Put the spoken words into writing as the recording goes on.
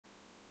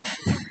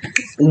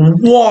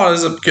What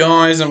is up,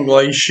 guys? I'm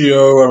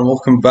Glacio, and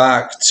welcome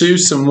back to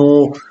some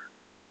more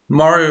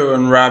Mario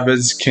and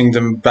Rabbids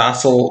Kingdom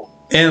Battle.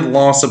 In the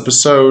last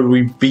episode,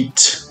 we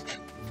beat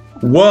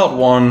World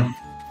 1,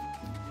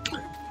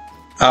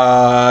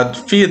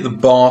 defeated the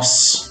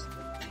boss,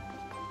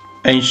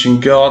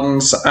 Ancient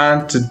Gardens,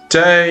 and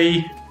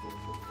today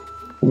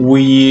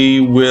we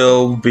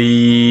will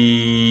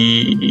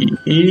be...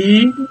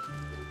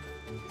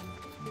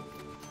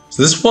 Is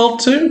this World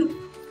 2?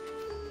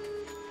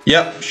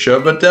 Yep,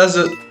 Sherbet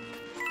Desert.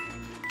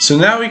 So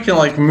now we can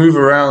like move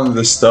around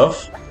this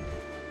stuff,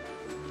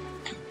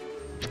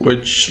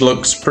 which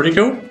looks pretty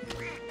cool.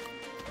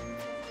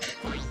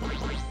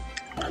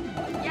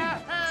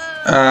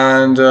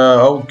 And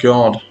oh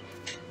god.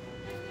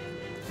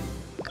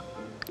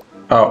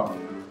 Oh.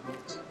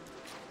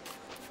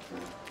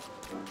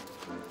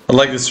 I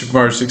like the Super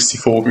Mario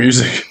 64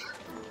 music.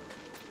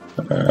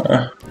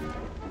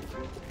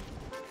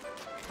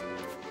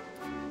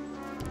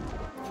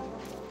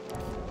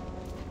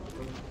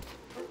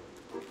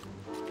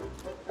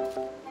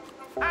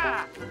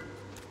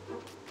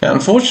 Yeah,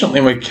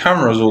 unfortunately my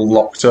camera's all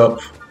locked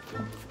up.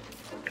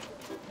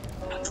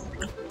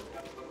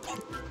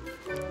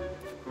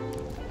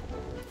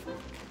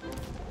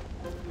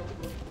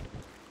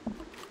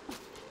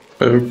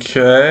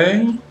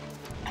 Okay.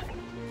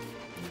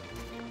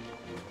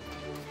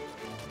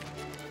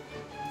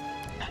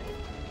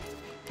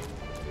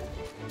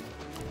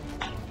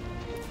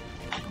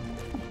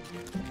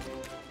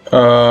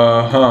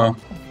 Huh.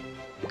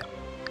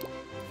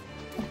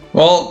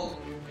 Well...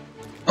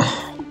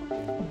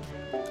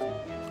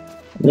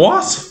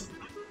 What?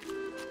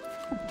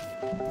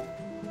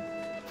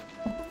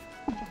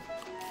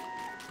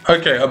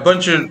 Okay, a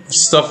bunch of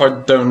stuff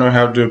I don't know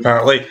how to do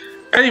apparently.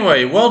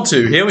 Anyway, World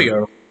 2, here we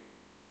go.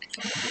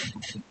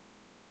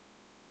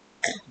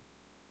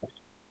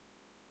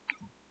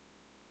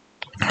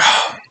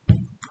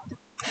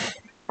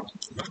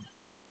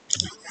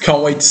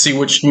 Can't wait to see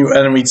which new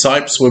enemy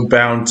types we're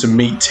bound to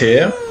meet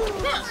here.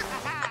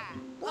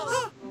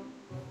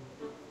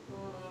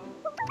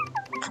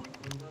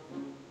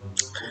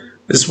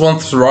 This one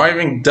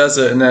thriving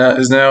desert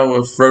is now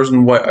a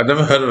frozen white. I've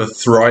never heard of a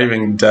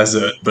thriving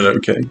desert, but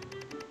okay.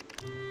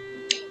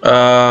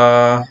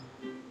 Oh,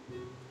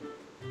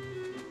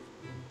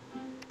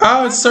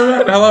 it's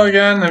Toad. Hello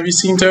again. Have you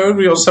seen Toad?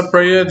 We got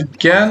separated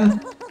again.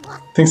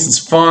 Thinks it's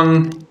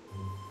fun.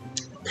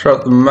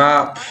 Throughout the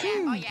map.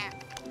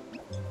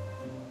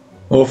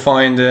 We'll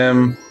find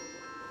him.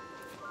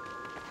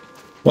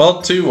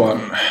 Well,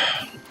 2-1.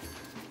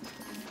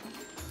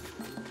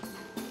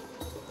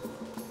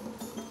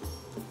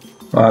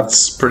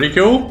 That's pretty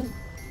cool.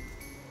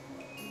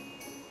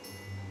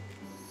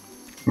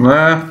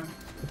 Nah.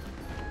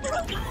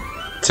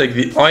 Take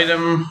the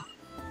item.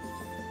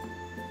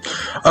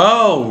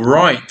 Oh,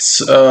 right.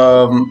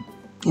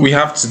 We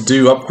have to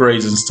do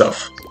upgrades and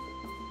stuff.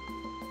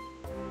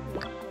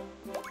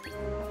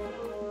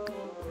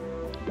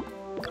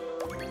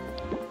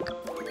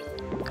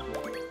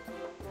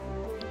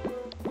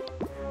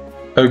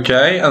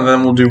 Okay, and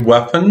then we'll do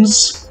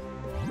weapons.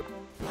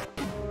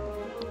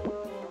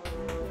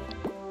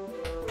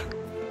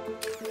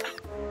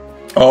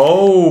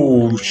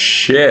 Oh,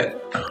 shit.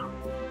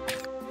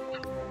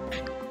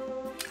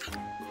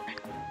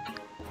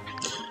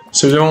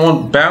 So do I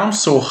want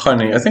bounce or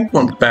honey? I think we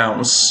want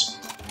bounce.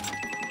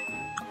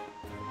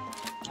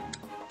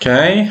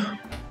 Okay.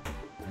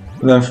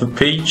 And then for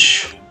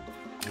Peach.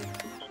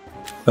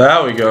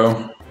 There we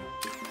go.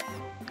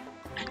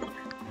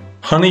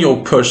 Honey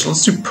or push?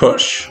 Let's do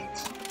push.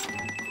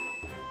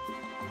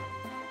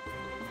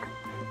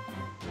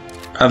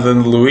 And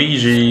then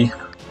Luigi.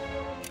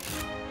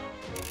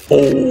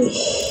 Oh,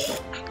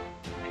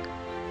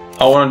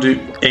 I want to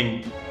do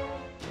ink.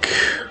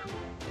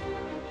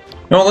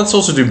 No, let's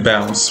also do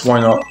bounce. Why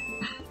not?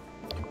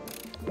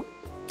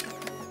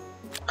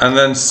 And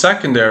then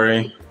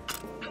secondary.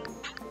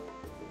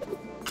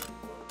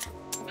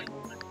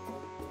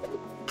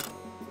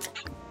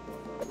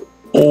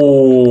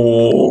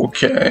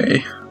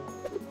 Okay.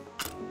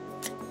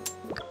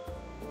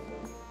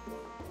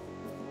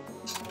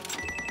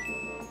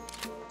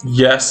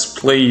 Yes,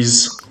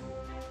 please.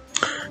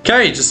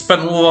 Okay, just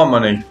spent all our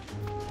money.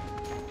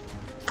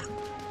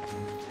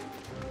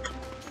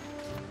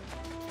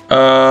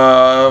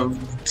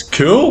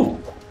 Cool.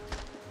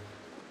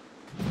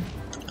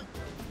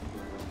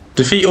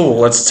 Defeat all.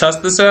 Let's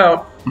test this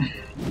out.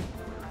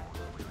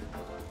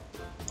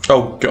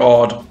 Oh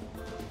god.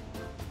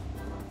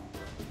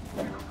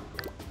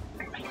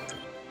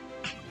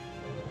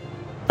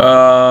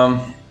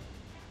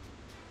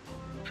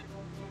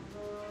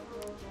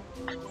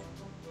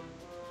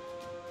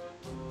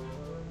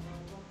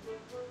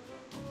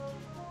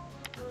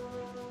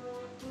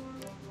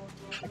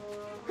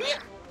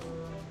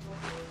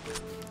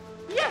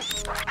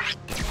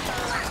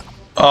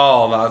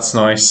 Oh, that's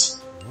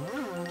nice.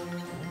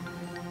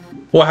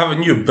 Oh, I have a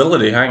new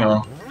ability, hang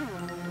on.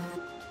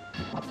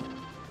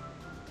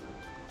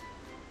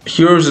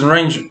 Heroes in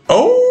range.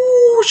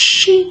 Oh,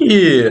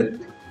 shit!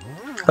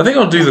 I think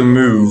I'll do the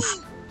move.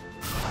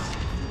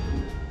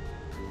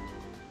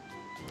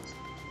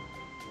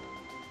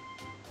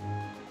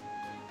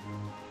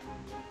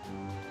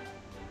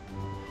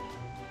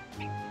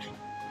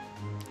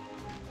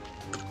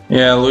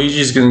 Yeah,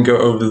 Luigi's gonna go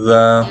over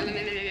there.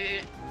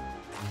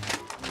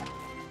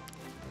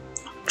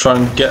 Try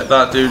and get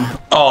that dude.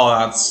 Oh,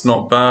 that's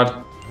not bad.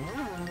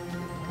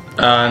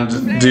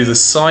 And do the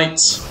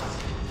sight.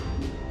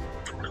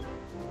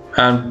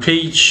 And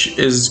Peach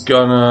is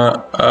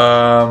gonna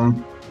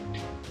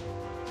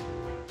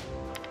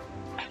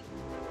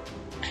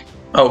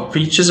oh,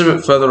 Peach is a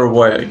bit further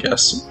away, I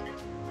guess.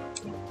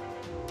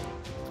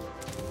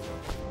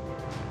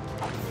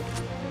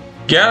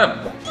 Get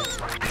him!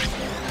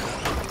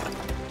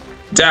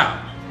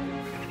 Down!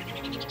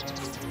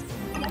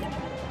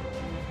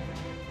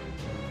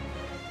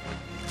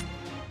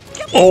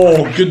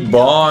 Oh,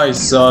 goodbye,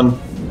 son.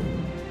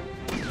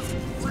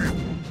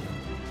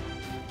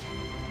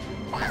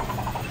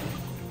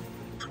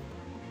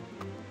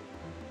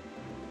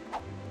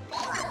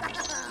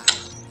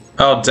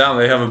 Oh damn,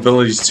 they have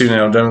abilities too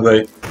now, don't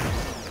they?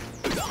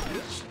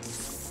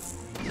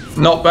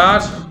 Not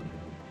bad.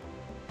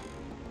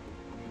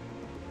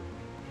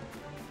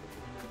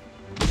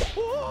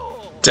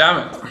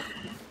 Damn it.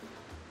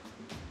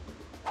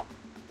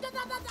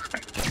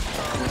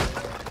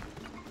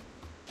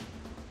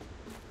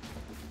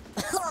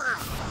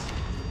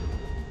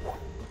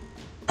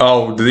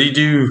 Oh, did he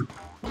do...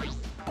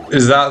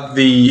 Is that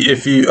the...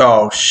 if you...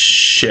 Oh,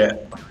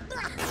 shit.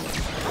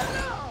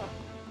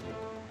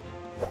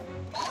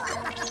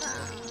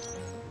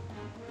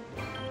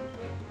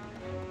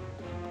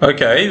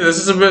 Okay, this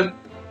is a bit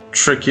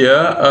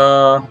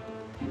trickier.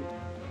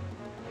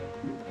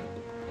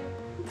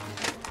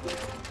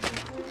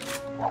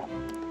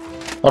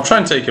 I'll try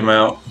and take him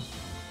out.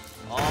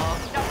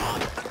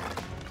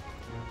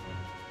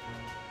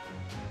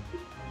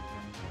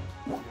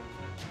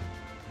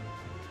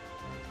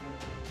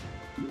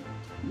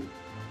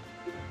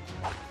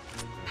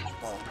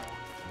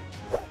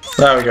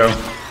 There we go.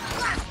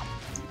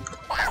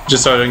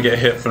 Just so I don't get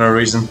hit for no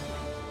reason.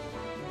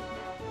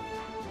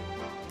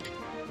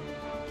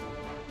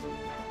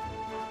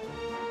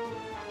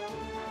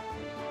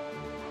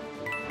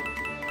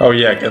 Oh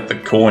yeah, get the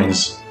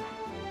coins.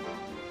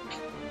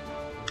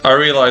 I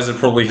realize I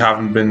probably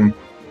haven't been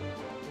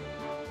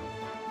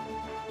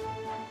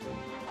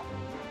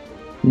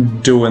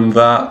doing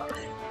that.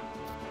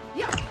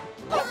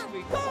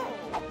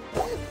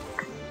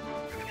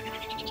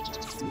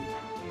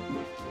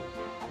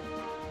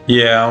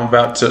 Yeah, I'm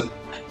about to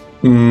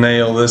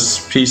nail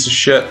this piece of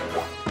shit.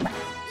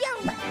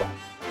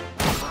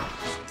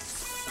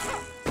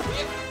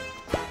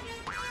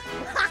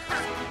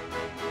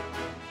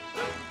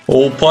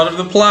 All part of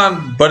the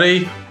plan,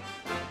 buddy.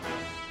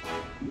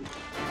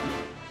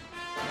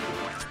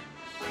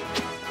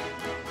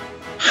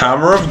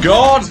 Hammer of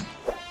God!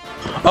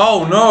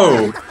 Oh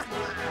no!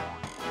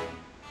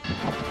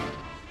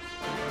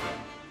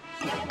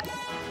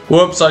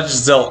 Whoops, I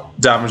just dealt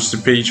damage to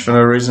Peach for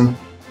no reason.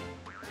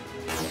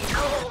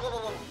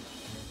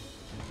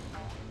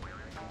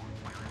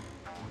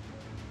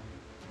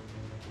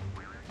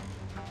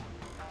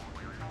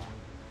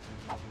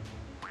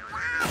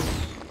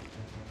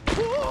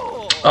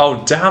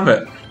 Oh, damn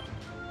it.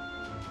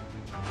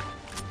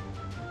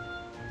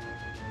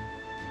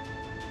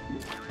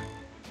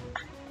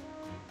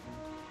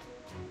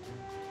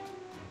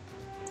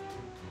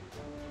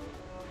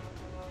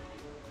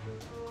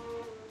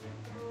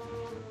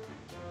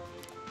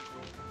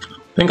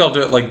 I think I'll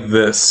do it like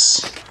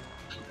this.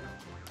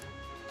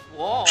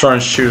 Whoa. Try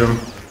and shoot him.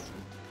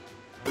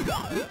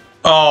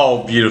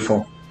 Oh,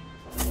 beautiful.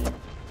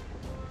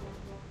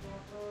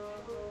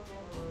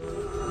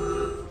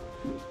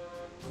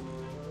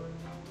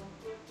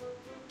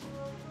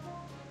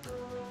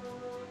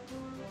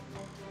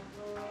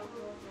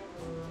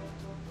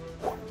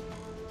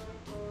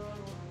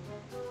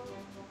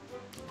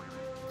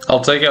 I'll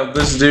take out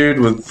this dude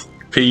with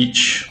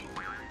Peach.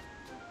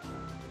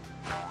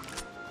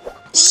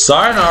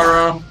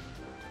 Sayonara!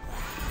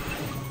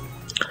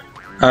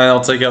 And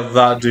I'll take out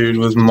that dude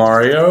with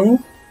Mario.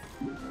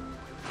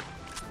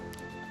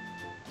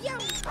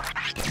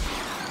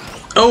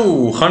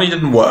 Oh, honey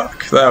didn't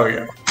work. There we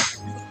go.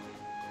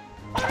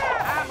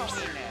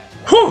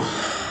 Whew!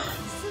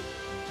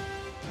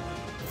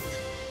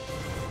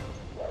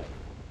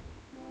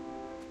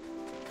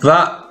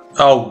 That...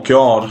 oh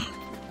god.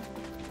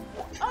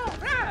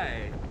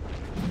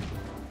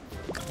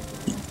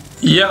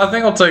 Yeah, I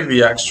think I'll take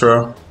the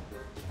extra.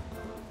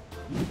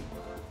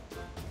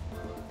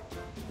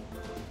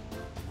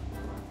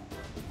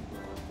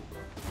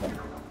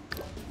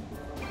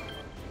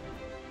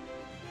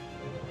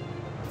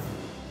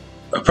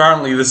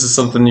 Apparently this is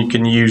something you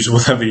can use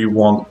whenever you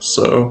want,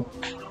 so...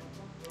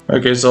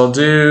 Okay, so I'll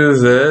do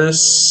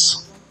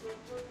this.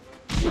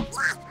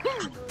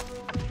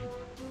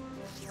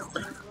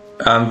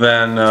 And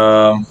then,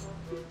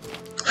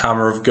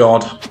 Hammer of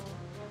God.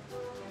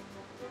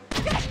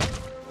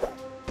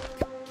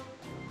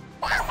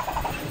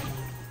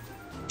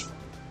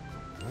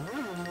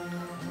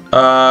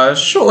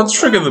 Sure, let's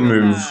trigger the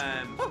move.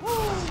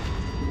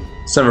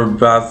 It's never a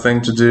bad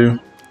thing to do.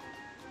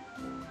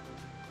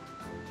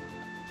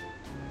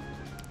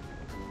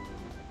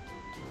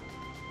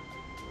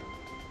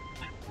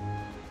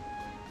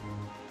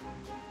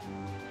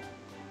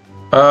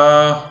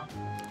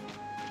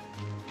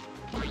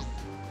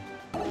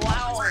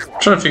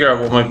 Trying to figure out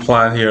what my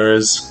plan here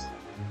is.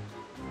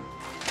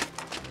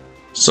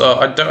 So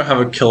I don't have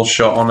a kill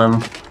shot on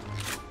him.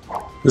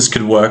 This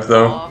could work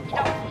though.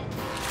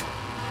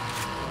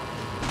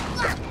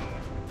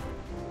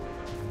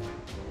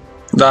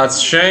 That's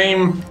a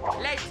shame.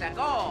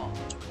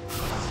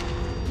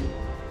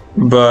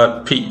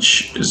 But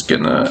Peach is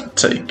gonna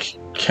take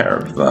care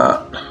of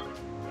that.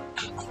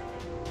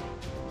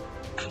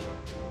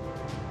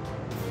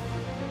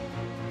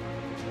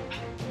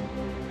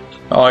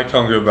 Oh, I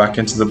can't go back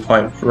into the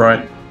pipe,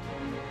 right?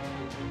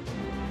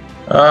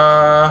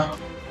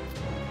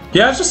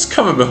 Yeah, just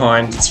cover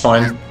behind, it's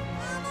fine.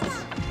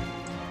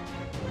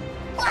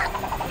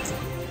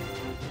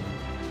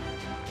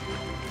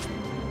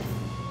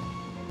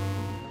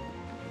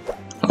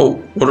 Oh,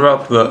 what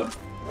about the...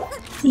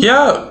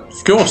 Yeah,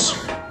 of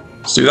course.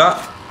 Let's do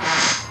that.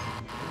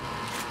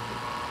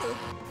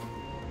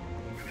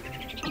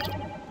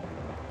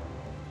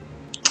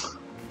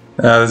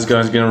 This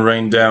guy's gonna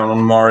rain down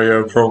on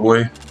Mario,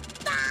 probably.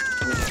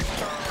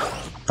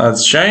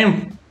 That's a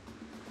shame.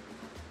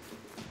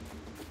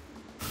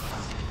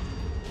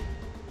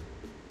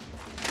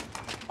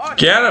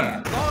 Get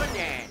him!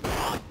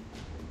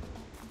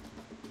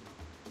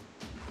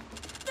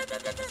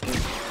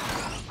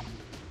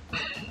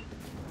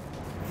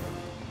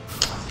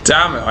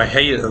 Damn it, I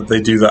hate it that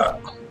they do that.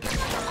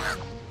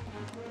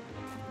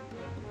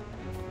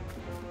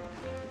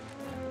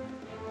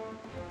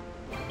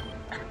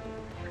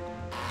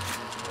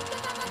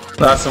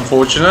 That's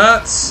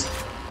unfortunate.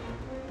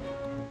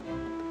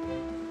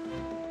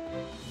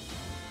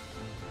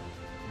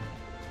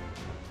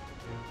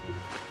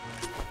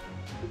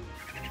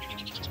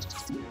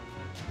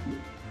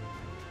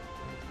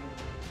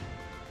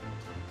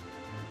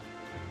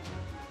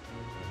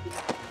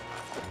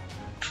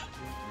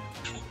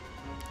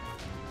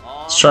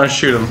 Let's try and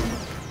shoot him.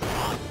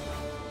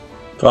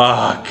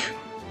 Fuck.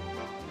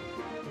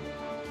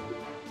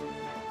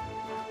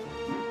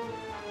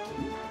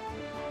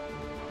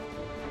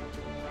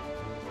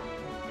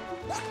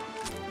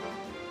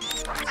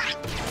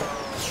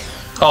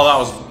 Oh, that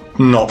was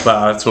not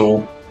bad at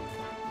all.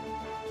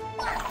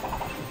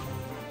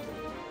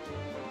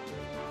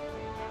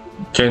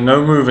 Okay,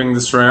 no moving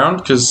this round,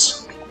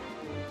 because...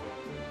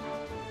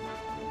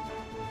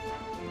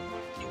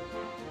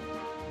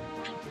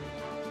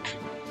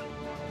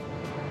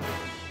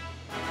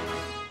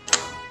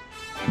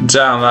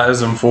 Damn, that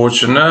is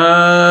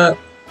unfortunate.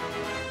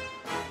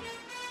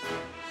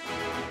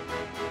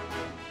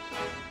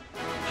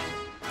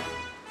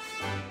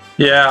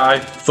 Yeah, I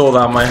thought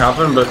that might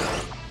happen, but...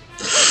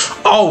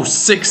 Oh,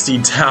 60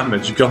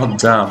 damage, god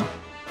damn.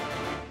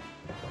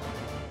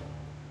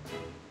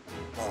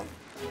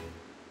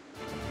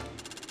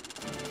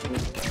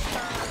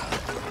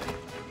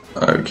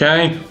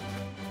 Okay.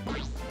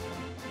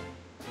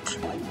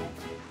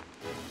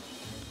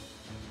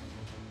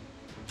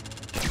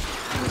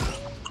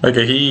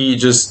 Okay, he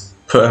just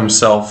put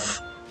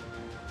himself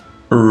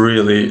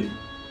really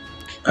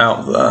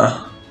out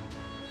there.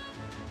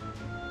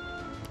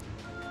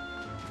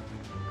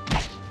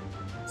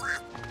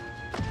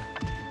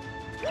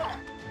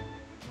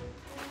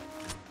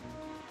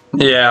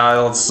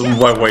 Yeah,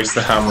 why waste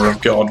the hammer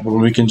of God when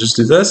we can just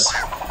do this?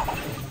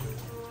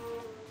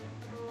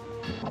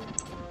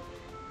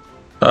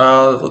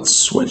 Let's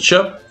switch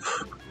up.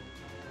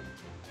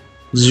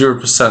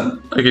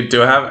 0%. Okay,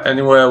 do I have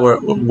anywhere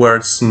where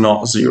it's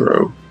not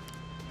 0?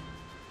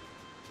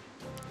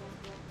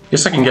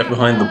 Guess I can get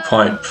behind the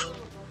pipe.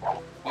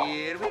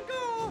 Here we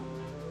go.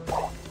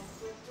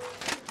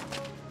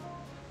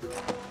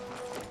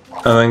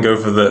 And then go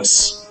for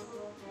this.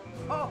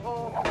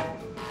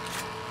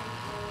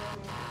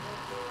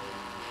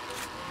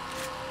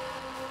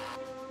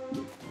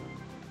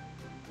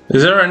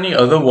 Is there any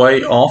other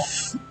way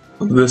off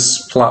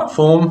this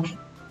platform?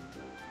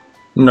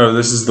 No,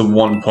 this is the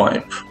one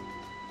pipe.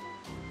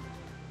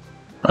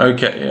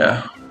 Okay,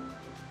 yeah.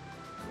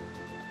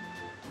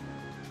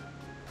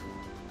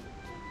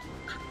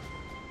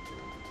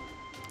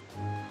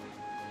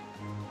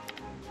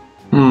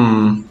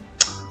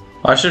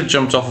 I should have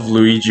jumped off of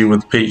Luigi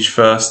with Peach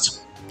first.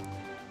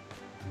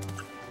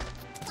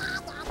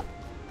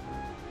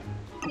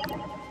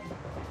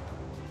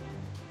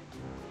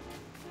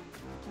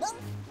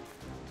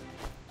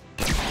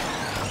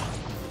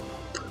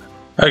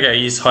 Okay,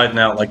 he's hiding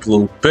out like a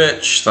little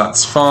bitch,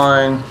 that's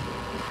fine.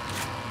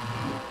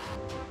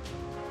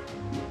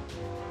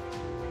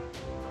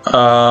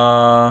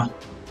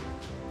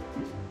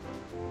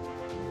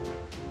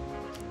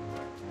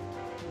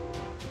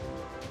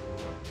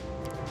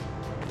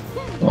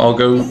 I'll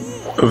go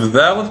over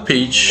there with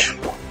Peach.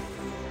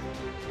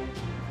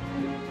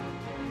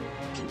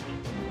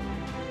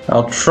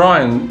 I'll try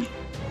and...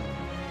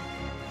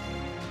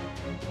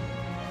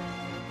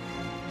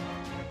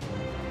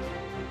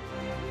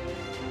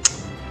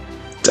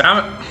 Damn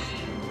it!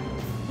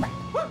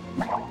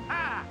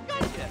 Ah,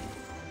 gotcha.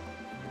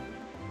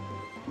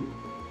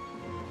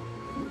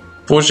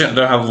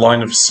 Fortunately, I don't have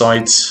line of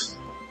sight.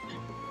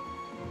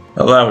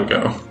 Oh, there we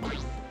go.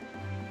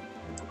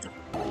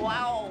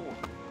 Wow.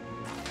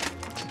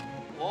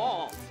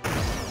 Whoa.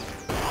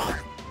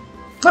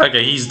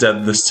 Okay, he's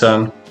dead this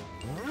turn.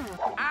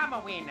 I'm a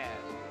winner.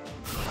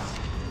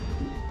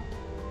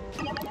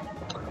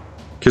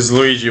 Because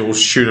Luigi will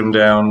shoot him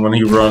down when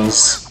he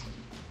runs.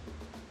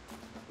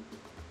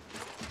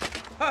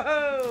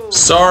 Ho-ho.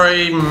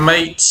 Sorry,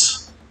 mate.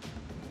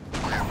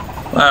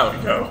 There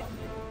we go.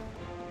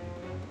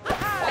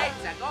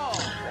 Let's go.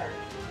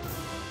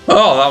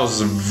 Oh, that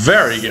was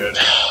very good.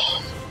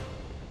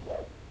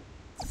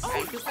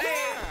 Time to play.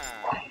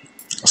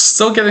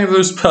 Still getting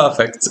those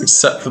perfect,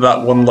 except for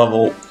that one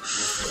level.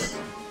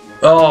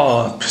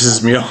 Oh, it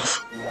pisses me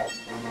off.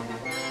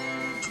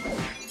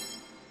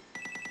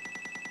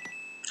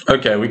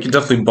 Okay, we can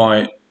definitely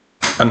buy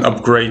and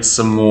upgrade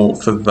some more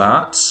for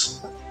that.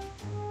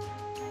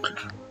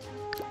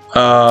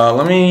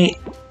 Let me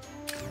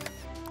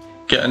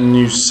get a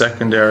new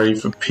secondary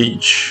for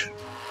Peach.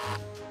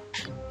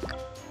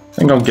 I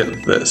think I'll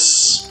get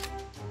this.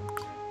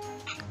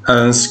 And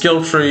then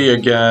skill tree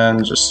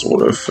again, just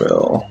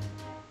autofill.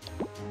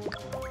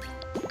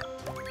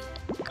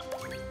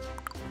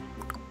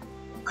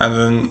 And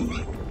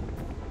then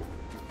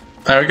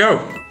there we go.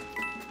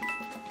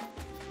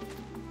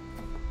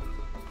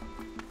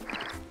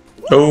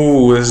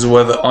 Oh, this is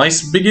where the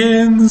ice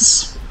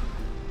begins.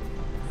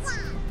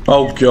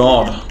 Oh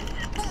god.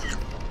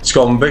 It's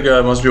gotten bigger,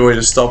 there must be a way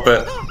to stop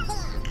it.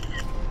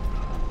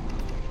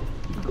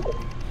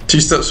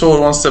 2 steps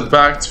forward, 1 step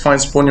back. To find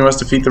spawn you must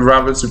defeat the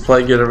Rabbids who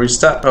play good every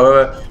step.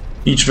 However,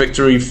 each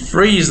victory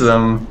frees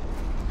them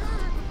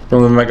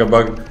from the Mega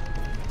Bug.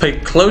 Pay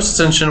close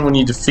attention when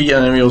you defeat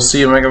an enemy, you'll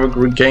see a Mega Bug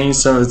regain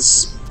some of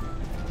its...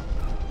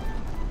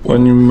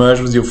 when you merge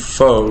with your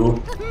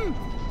foe.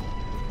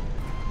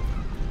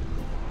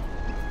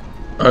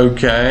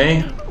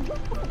 Okay.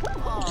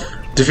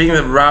 Defeating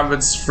the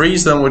Rabbids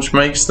frees them, which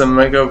makes the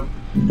Mega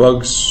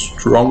Bug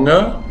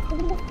stronger.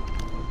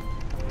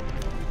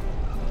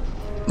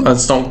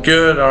 That's not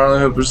good. Our only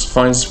hope is to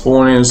find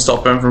spawning and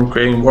stop them from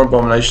creating more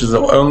abominations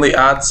that will only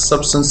add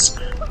substance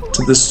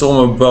to the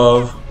storm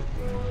above.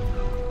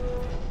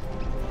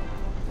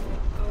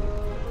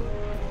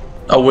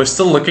 Oh, we're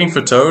still looking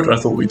for Toad? I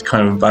thought we'd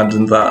kind of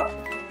abandoned that.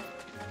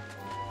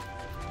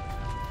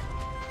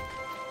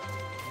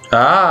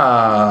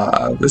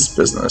 Ah, this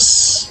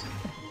business.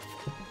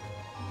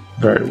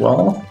 Very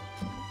well.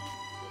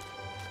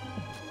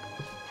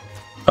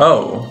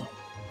 Oh.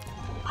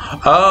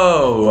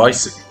 Oh, I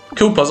see.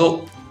 Cool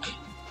puzzle.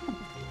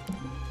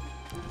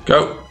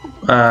 Go.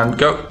 And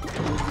go.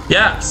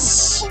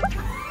 Yes!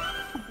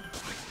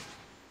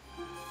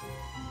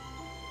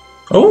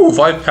 Oh,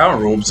 5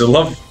 power orbs. I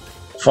love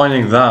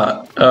finding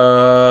that.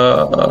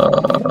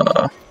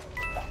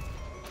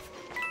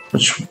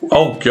 Which...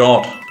 oh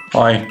god.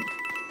 Hi.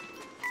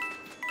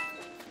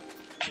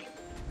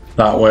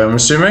 That way, I'm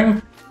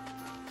assuming.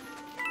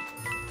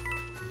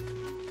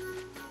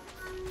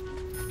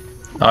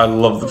 I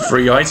love the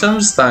free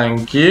items,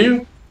 thank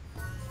you.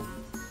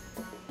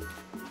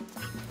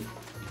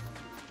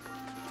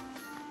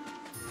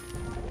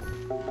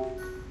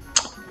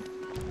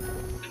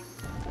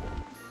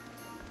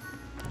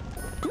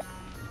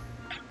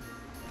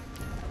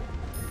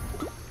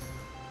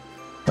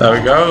 There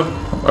we go.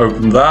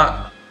 Open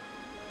that.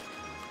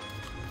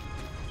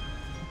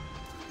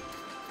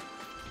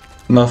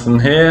 Nothing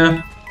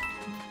here.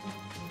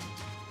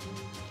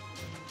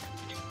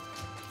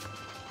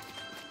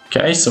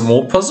 Okay, some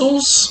more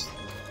puzzles.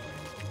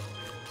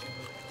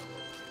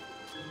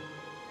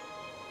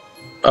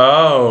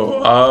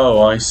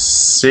 Oh, I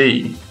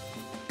see.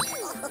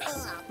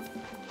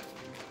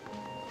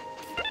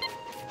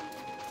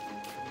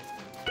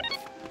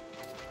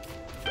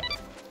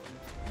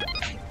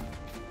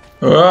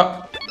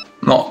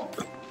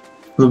 Not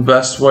the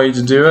best way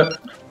to do it.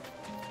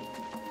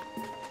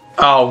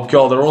 Oh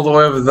god, they're all the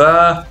way over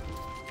there.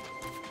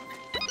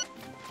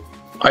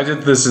 I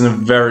did this in a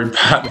very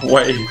bad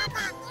way.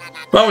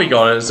 Well, we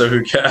got it, so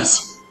who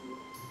cares?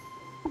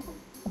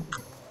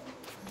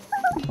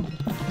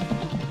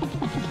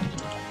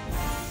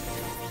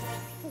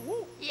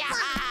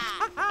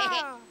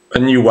 A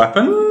new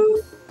weapon?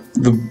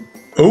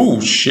 Oh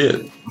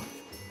shit.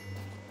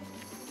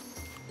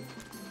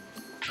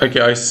 Okay,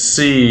 I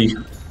see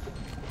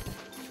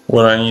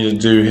what I need to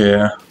do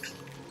here.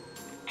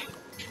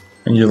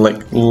 And you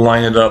like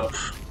line it up.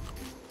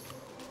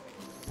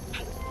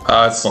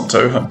 It's not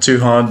too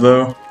hard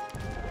though.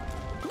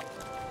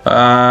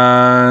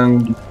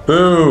 And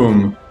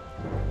boom.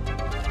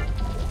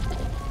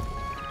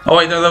 Oh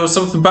wait, no, there was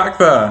something back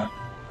there.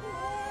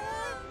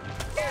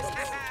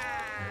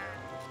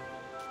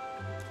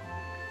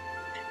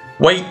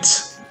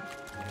 Wait.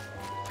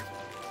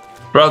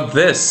 What about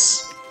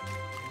this?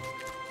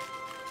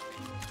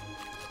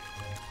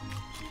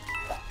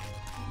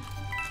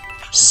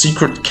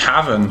 Secret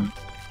cavern.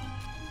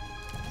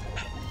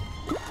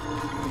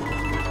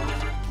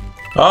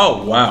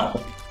 Oh,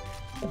 wow.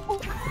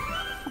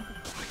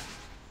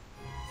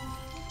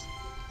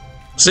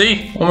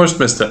 See? Almost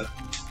missed it.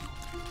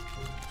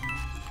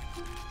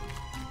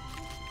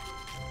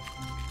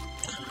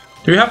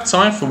 Do we have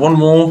time for one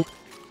more?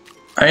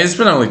 It's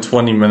been only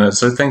 20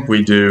 minutes. I think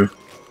we do.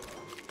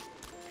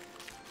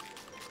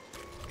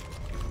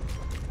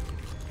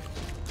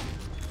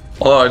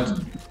 Although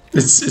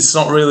it's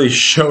not really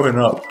showing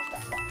up.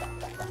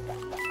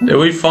 Did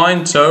we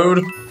find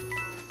Toad?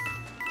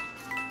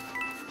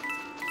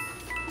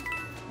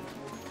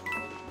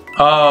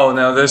 Oh,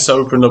 now this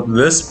opened up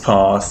this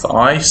path.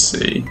 I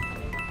see.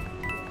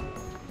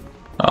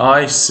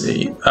 I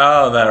see.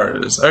 Oh, there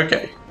it is.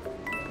 Okay.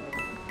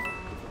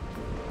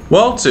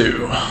 Well,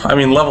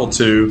 level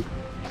 2.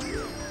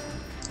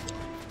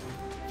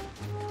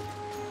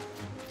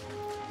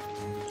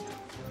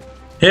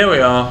 Here we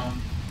are.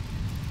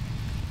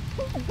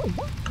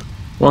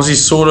 Once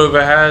he's soared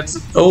overhead.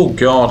 Oh,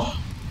 God.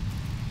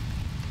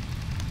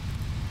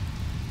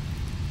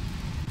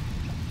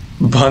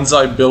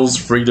 Banzai Bill's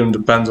freedom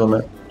depends on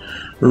it.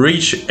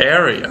 Reach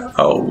area.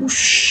 Oh,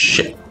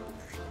 shit.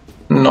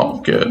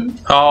 Not good.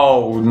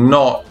 Oh,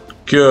 not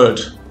good.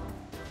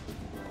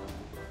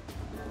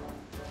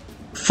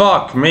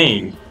 Fuck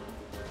me.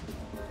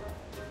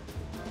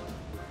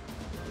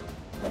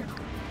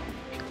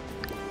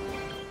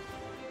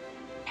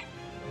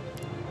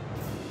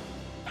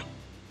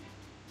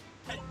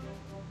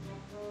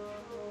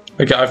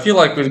 Okay, I feel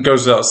like it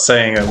goes without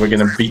saying that we're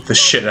gonna beat the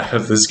shit out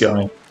of this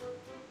guy.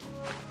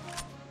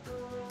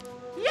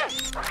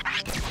 Yes.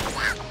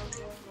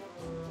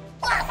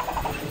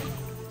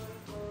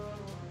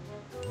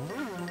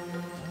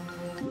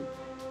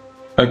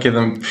 Okay,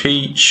 then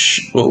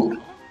Peach will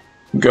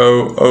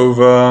go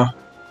over.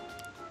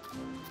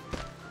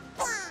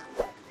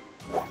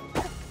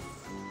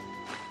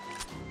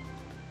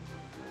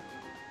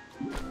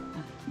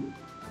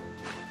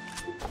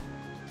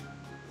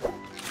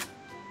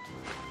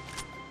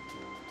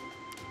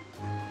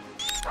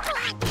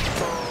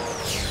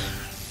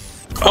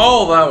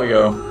 Oh, there we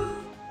go.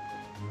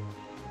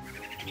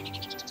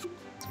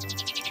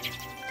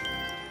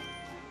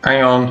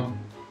 Hang on.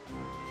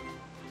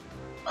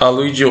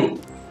 Luigi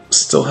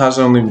still has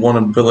only one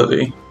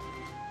ability.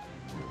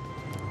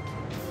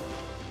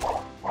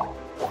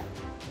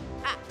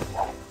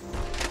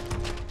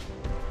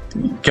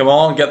 Come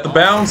on, get the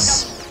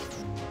bounce.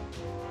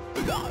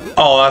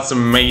 Oh, that's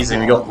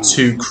amazing. We got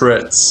 2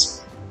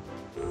 crits.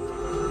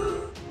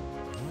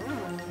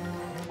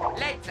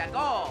 Let's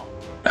go.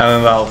 And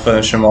then that'll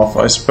finish him off,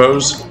 I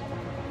suppose.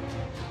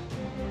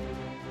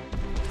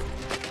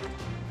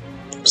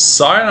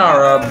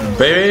 Sayonara,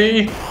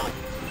 baby!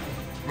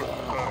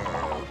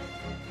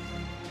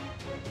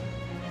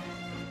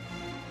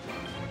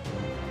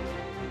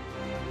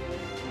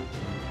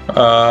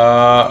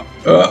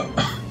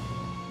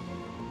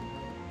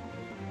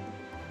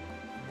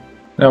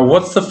 Now,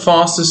 what's the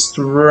fastest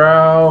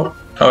route?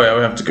 Oh yeah,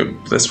 we have to go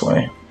this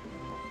way.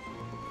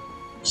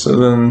 So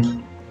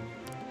then,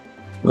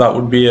 that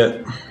would be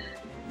it.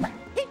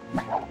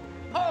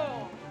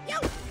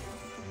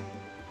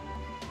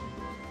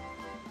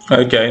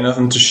 Okay,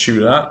 nothing to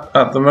shoot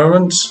at the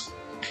moment.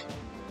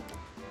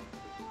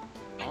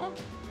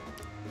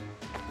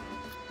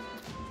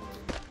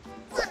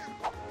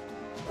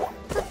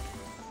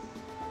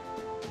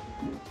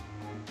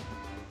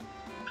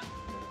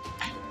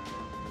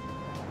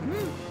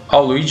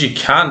 Oh, Luigi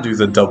can do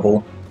the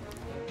double.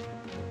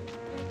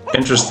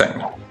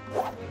 Interesting.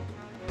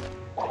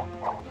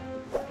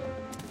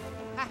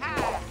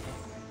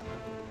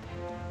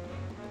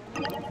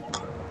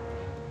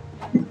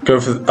 Go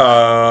for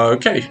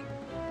okay.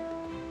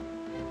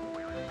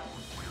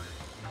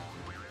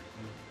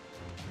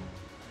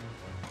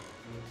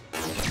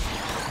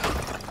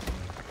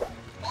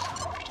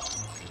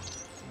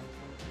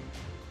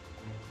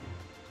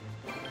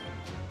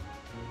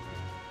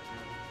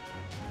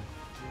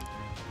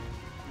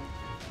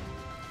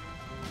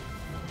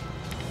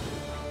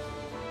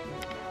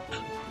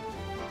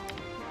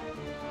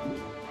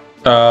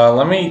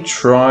 Let me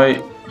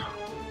try.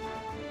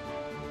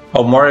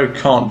 Oh, Mario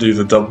can't do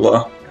the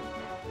doubler.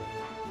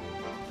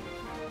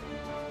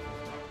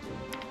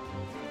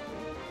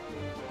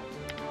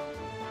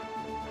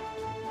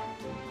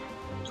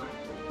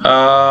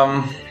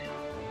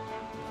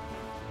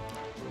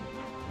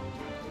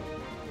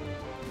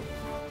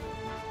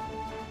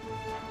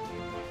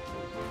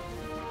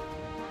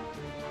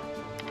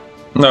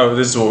 No,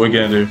 this is what we're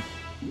gonna do.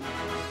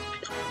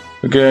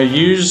 We're gonna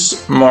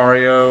use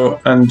Mario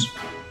and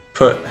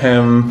put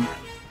him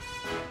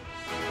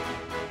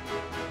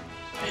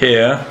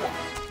here.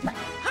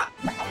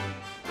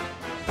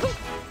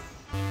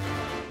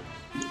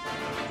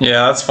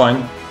 Yeah, that's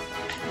fine.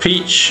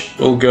 Peach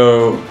will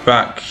go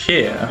back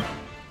here.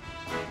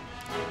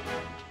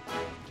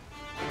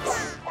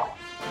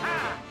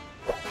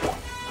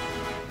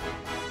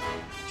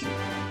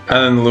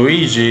 And then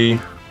Luigi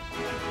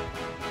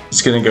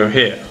is gonna go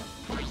here.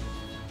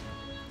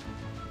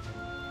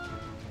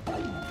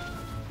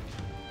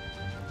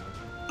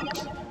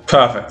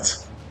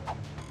 Perfect.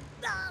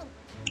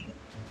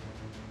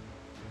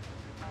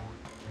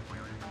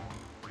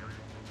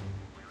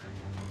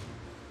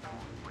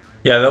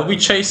 Yeah, they'll be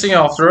chasing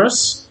after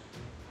us.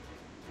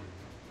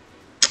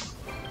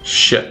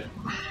 Shit.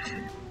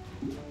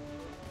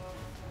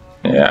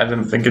 Yeah, I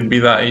didn't think it'd be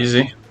that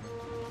easy.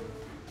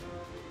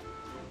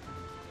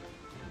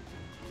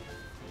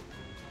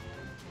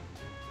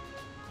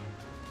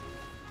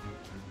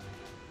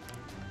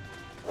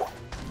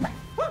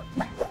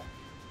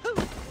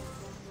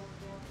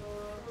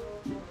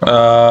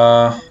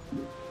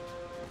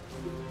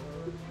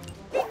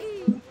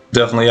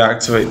 Definitely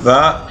activate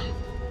that.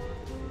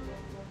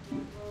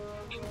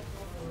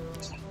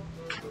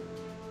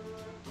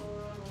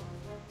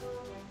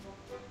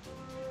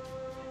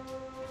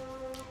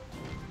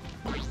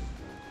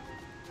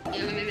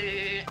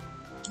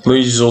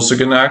 Luigi's also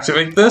going to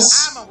activate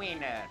this. I'm a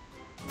winner.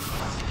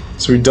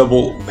 So we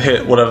double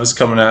hit whatever's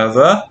coming out of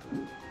there.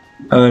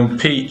 And then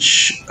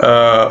Peach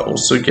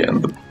also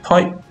getting the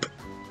pipe.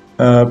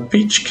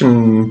 Peach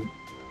can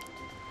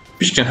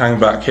hang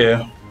back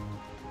here.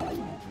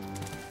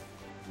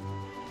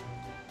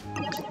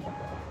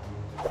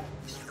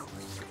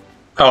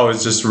 Oh,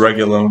 it's just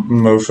regular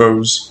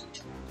mofos.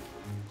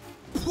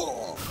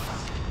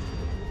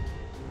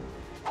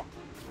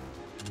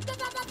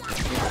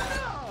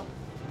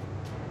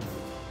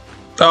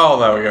 Oh,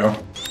 there we go.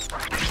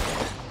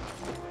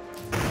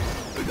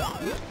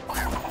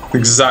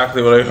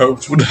 Exactly what I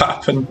hoped would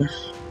happen.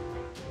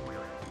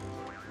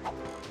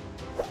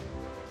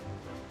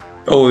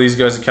 Oh, these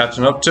guys are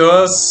catching up to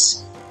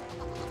us.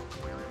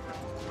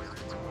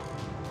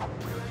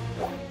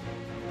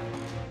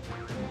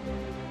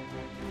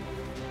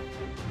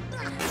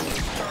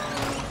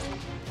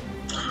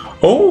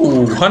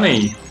 Oh,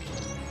 honey.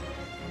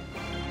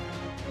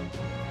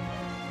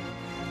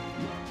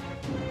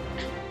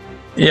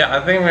 Yeah,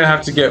 I think I'm gonna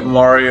have to get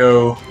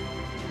Mario.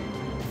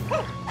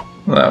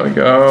 There we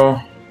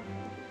go.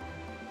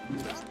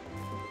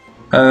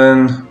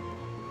 And then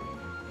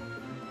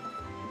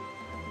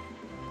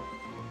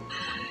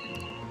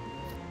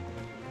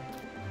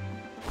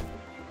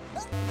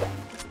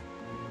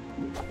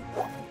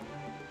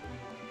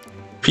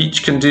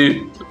Peach can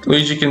do,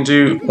 Luigi can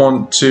do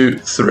 1, 2,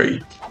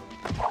 3.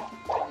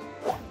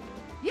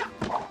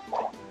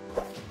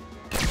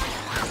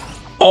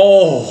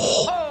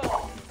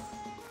 Oh!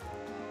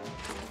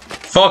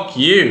 Fuck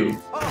you!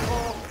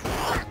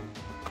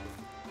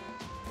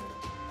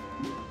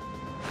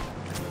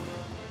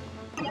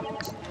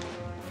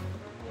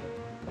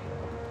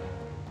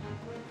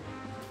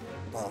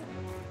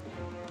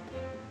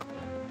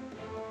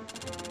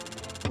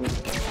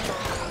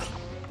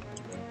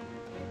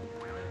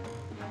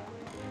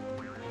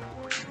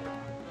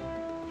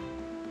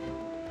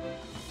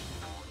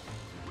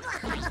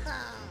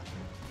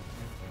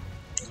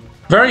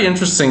 Very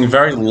interesting,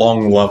 very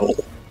long level.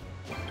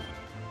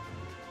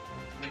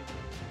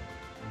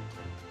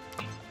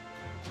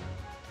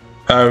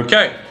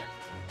 Okay.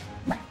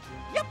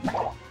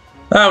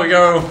 There we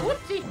go.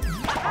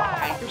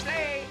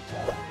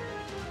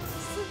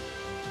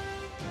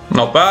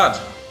 Not bad.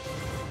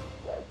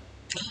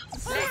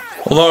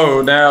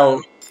 Although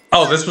now...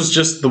 Oh, this was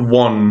just the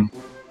one.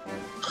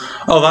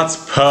 Oh,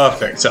 that's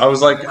perfect. I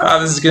was like,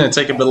 this is going to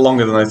take a bit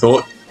longer than I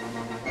thought.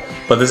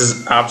 But this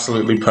is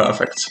absolutely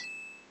perfect.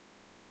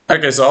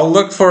 Okay, so I'll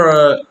look for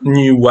a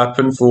new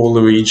weapon for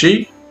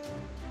Luigi.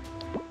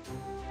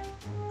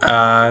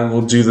 And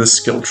we'll do the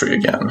skill tree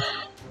again.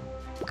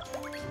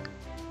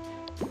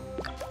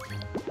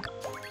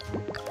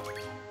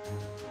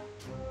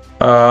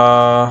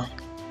 Oh.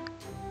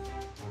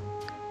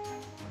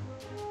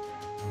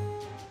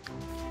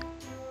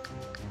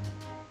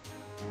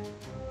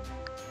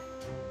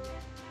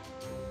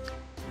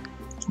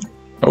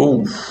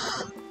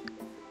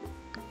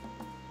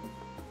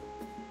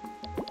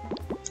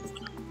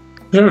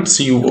 Let's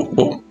see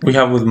what we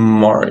have with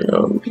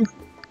Mario.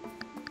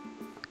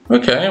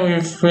 Okay,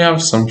 we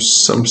have some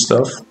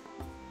stuff.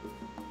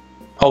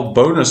 Oh,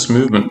 bonus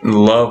movement,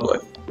 lovely.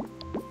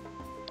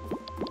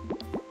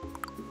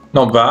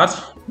 Not bad.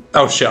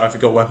 Oh shit, I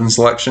forgot weapon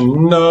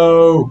selection.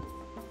 No.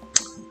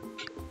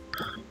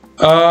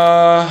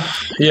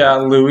 Yeah,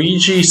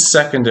 Luigi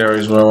secondary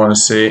is what I want to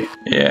see.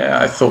 Yeah,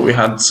 I thought we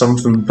had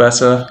something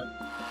better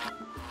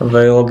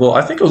available.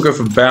 I think I'll go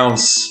for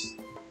bounce.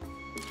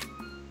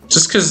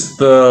 Just because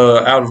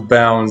the out of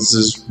bounds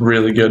is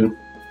really good.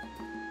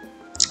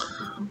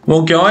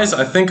 Well guys,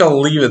 I think I'll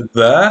leave it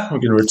there. We're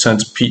going to return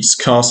to Peach's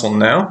Castle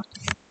now.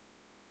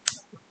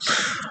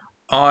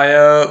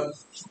 I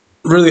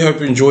really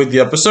hope you enjoyed the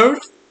episode.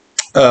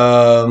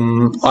 I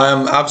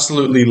am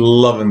absolutely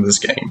loving this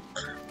game.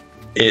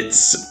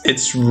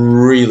 It's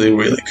really,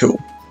 really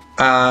cool.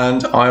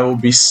 And I will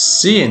be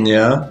seeing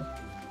you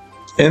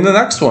in the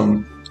next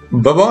one.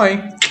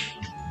 Bye-bye.